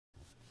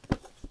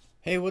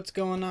Hey, what's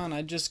going on?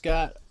 I just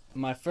got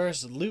my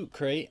first loot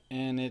crate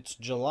and it's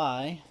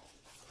July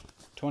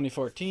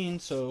 2014,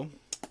 so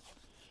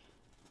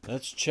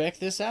let's check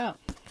this out.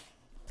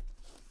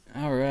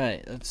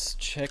 Alright, let's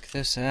check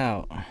this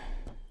out.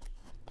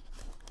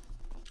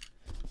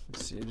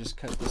 Let's see, I just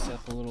cut this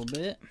up a little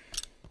bit.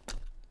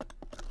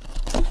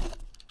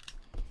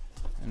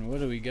 And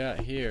what do we got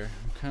here?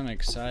 I'm kind of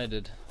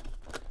excited.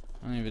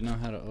 I don't even know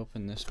how to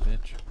open this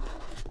bitch.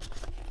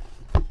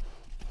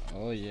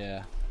 Oh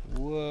yeah.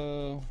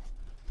 Whoa.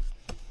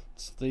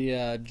 It's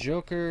the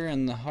Joker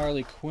and the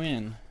Harley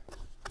Quinn.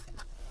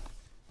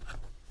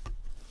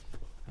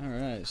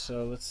 Alright,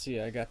 so let's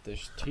see. I got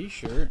this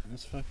t-shirt.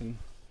 That's fucking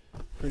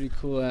pretty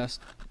cool ass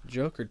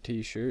Joker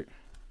t-shirt.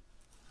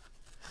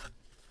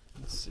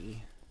 Let's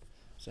see.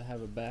 Does it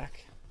have a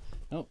back?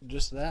 Nope,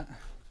 just that.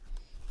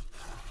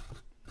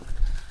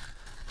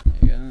 There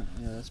you go.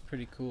 Yeah, that's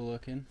pretty cool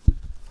looking.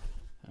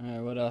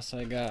 Alright, what else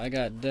I got? I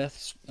got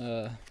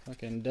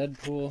fucking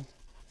Deadpool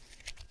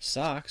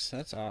socks.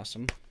 That's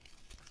awesome.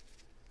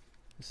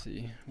 Let's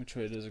see, which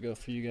way does it go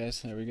for you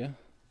guys? There we go.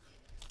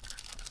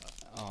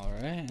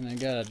 Alright, and I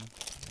got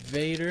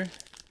a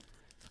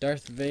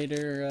Darth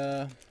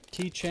Vader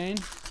keychain.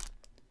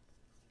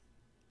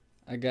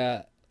 I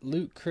got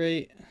loot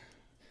crate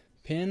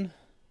pin.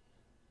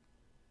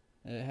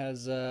 It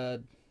has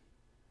who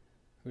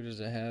does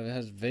it have? It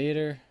has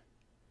Vader,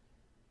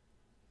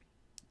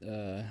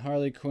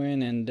 Harley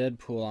Quinn, and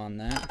Deadpool on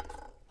that.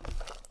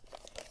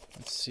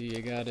 Let's see, I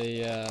got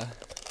a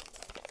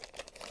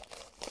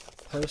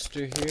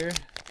poster here.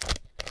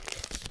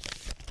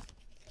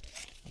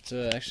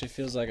 It actually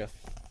feels like a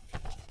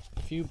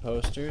few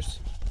posters,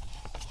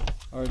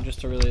 or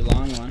just a really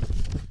long one.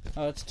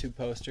 Oh, it's two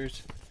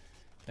posters.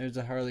 There's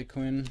a Harley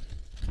Quinn,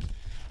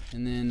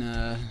 and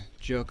then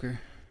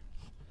Joker.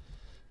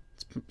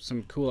 It's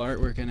some cool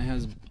artwork, and it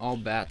has all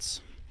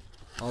bats.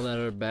 All that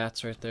are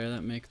bats right there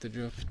that make the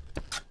Joker.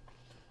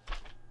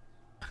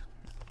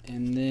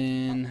 And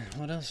then,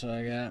 what else do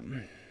I got?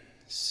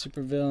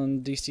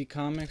 Supervillain DC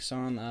Comics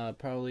on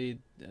probably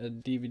a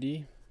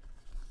DVD.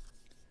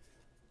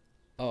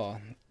 Oh,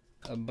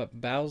 a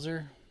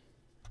Bowser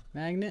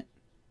magnet.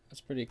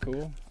 That's pretty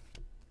cool.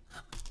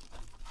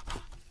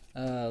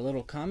 A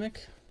little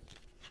comic.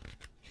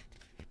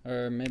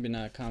 Or maybe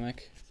not a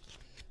comic.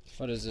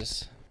 What is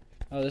this?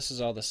 Oh, this is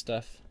all the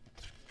stuff.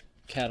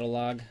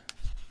 Catalog.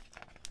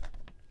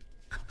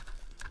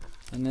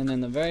 And then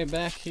in the very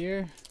back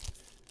here,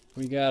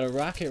 we got a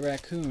Rocket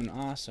Raccoon.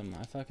 Awesome.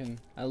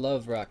 I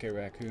love Rocket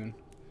Raccoon.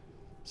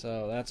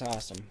 So that's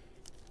awesome.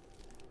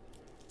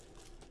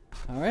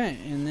 Alright,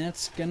 and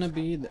that's gonna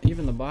be,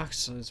 even the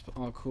box is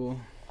all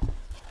cool.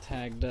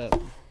 Tagged up.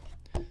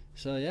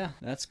 So yeah,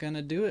 that's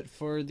gonna do it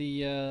for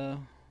the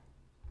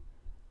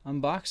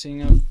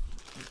unboxing of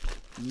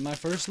my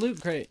first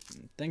loot crate.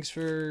 Thanks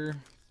for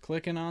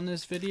clicking on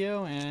this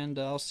video, and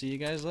I'll see you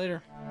guys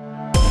later.